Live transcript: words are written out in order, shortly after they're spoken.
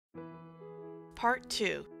Part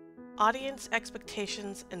 2: Audience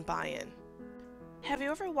Expectations and Buy-in. Have you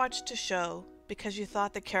ever watched a show because you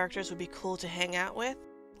thought the characters would be cool to hang out with,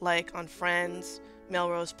 like on Friends,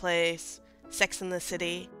 Melrose Place, Sex and the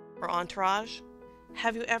City, or Entourage?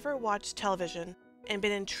 Have you ever watched television and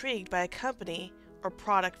been intrigued by a company or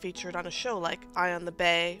product featured on a show like Eye on the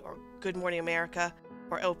Bay, or Good Morning America,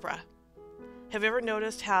 or Oprah? Have you ever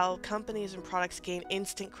noticed how companies and products gain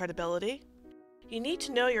instant credibility? You need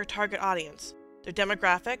to know your target audience, their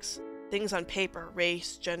demographics, things on paper,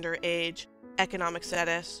 race, gender, age, economic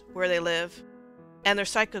status, where they live, and their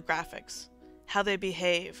psychographics, how they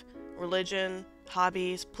behave, religion,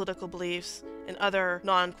 hobbies, political beliefs, and other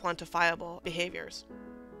non-quantifiable behaviors.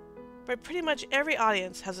 But pretty much every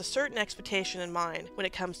audience has a certain expectation in mind when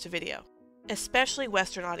it comes to video, especially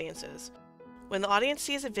Western audiences. When the audience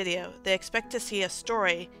sees a video, they expect to see a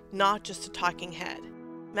story, not just a talking head.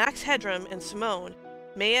 Max Headroom and Simone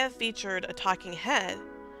may have featured a talking head,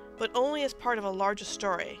 but only as part of a larger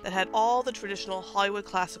story that had all the traditional Hollywood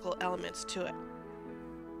classical elements to it.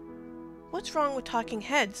 What's wrong with talking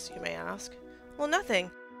heads, you may ask? Well,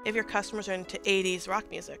 nothing if your customers are into 80s rock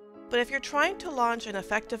music. But if you're trying to launch an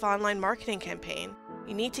effective online marketing campaign,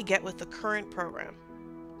 you need to get with the current program.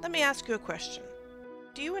 Let me ask you a question.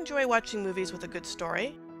 Do you enjoy watching movies with a good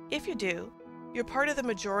story? If you do, you're part of the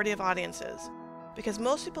majority of audiences, because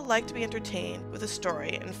most people like to be entertained with a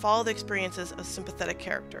story and follow the experiences of sympathetic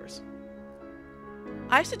characters.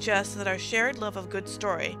 I suggest that our shared love of good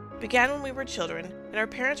story began when we were children and our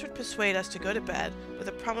parents would persuade us to go to bed with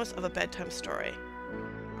a promise of a bedtime story.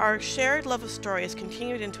 Our shared love of story has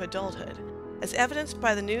continued into adulthood, as evidenced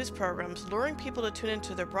by the news programs luring people to tune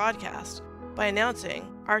into their broadcast by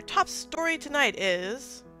announcing, "Our top story tonight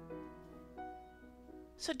is..."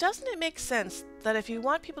 So doesn't it make sense that if you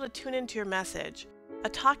want people to tune into your message, a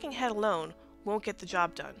talking head alone won't get the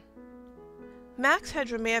job done? Max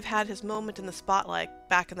Headroom may have had his moment in the spotlight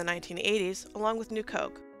back in the 1980s along with New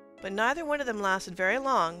Coke, but neither one of them lasted very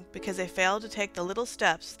long because they failed to take the little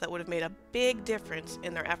steps that would have made a big difference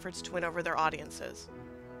in their efforts to win over their audiences.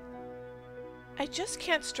 I just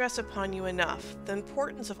can't stress upon you enough the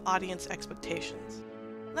importance of audience expectations.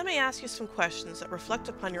 Let me ask you some questions that reflect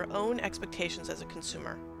upon your own expectations as a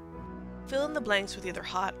consumer. Fill in the blanks with either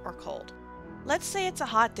hot or cold. Let's say it's a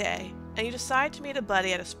hot day and you decide to meet a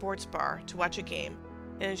buddy at a sports bar to watch a game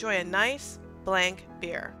and enjoy a nice, blank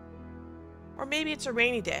beer. Or maybe it's a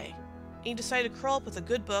rainy day and you decide to curl up with a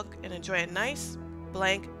good book and enjoy a nice,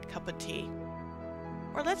 blank cup of tea.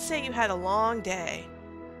 Or let's say you had a long day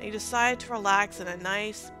and you decide to relax in a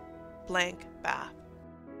nice, blank bath.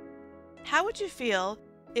 How would you feel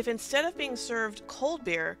if instead of being served cold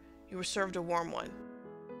beer, you were served a warm one?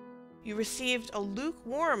 You received a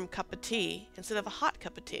lukewarm cup of tea instead of a hot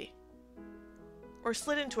cup of tea. Or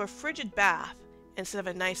slid into a frigid bath instead of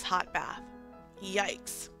a nice hot bath.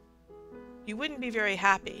 Yikes! You wouldn't be very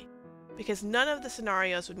happy, because none of the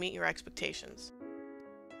scenarios would meet your expectations.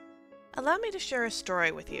 Allow me to share a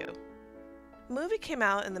story with you. A movie came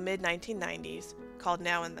out in the mid-1990s called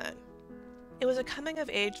Now and Then. It was a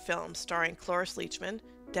coming-of-age film starring Cloris Leachman,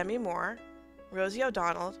 Demi Moore, Rosie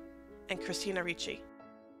O'Donnell, and Christina Ricci.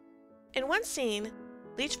 In one scene,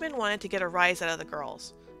 Leachman wanted to get a rise out of the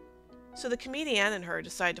girls, so the comedian and her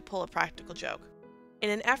decided to pull a practical joke. In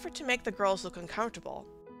an effort to make the girls look uncomfortable,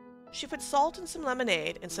 she put salt in some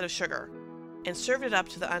lemonade instead of sugar, and served it up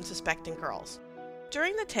to the unsuspecting girls.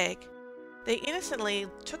 During the take, they innocently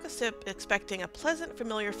took a sip expecting a pleasant,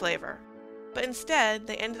 familiar flavor, but instead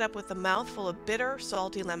they ended up with a mouthful of bitter,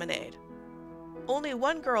 salty lemonade. Only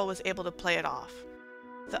one girl was able to play it off.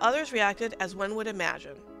 The others reacted as one would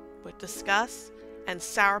imagine, with disgust and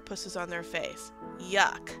sourpusses on their face.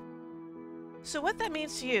 Yuck! So what that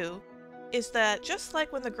means to you is that just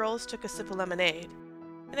like when the girls took a sip of lemonade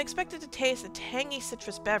and expected to taste a tangy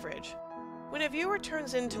citrus beverage, when a viewer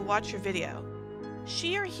turns in to watch your video,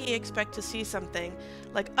 she or he expects to see something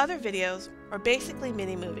like other videos or basically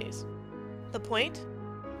mini-movies. The point?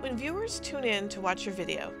 When viewers tune in to watch your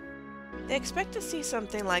video, they expect to see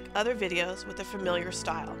something like other videos with a familiar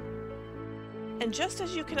style. And just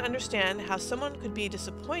as you can understand how someone could be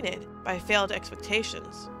disappointed by failed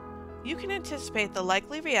expectations, you can anticipate the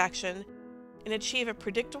likely reaction and achieve a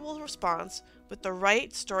predictable response with the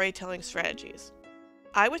right storytelling strategies.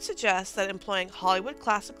 I would suggest that employing Hollywood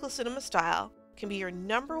classical cinema style can be your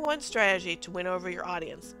 #1 strategy to win over your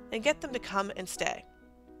audience and get them to come and stay.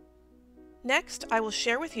 Next, I will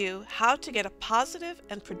share with you how to get a positive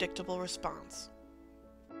and predictable response.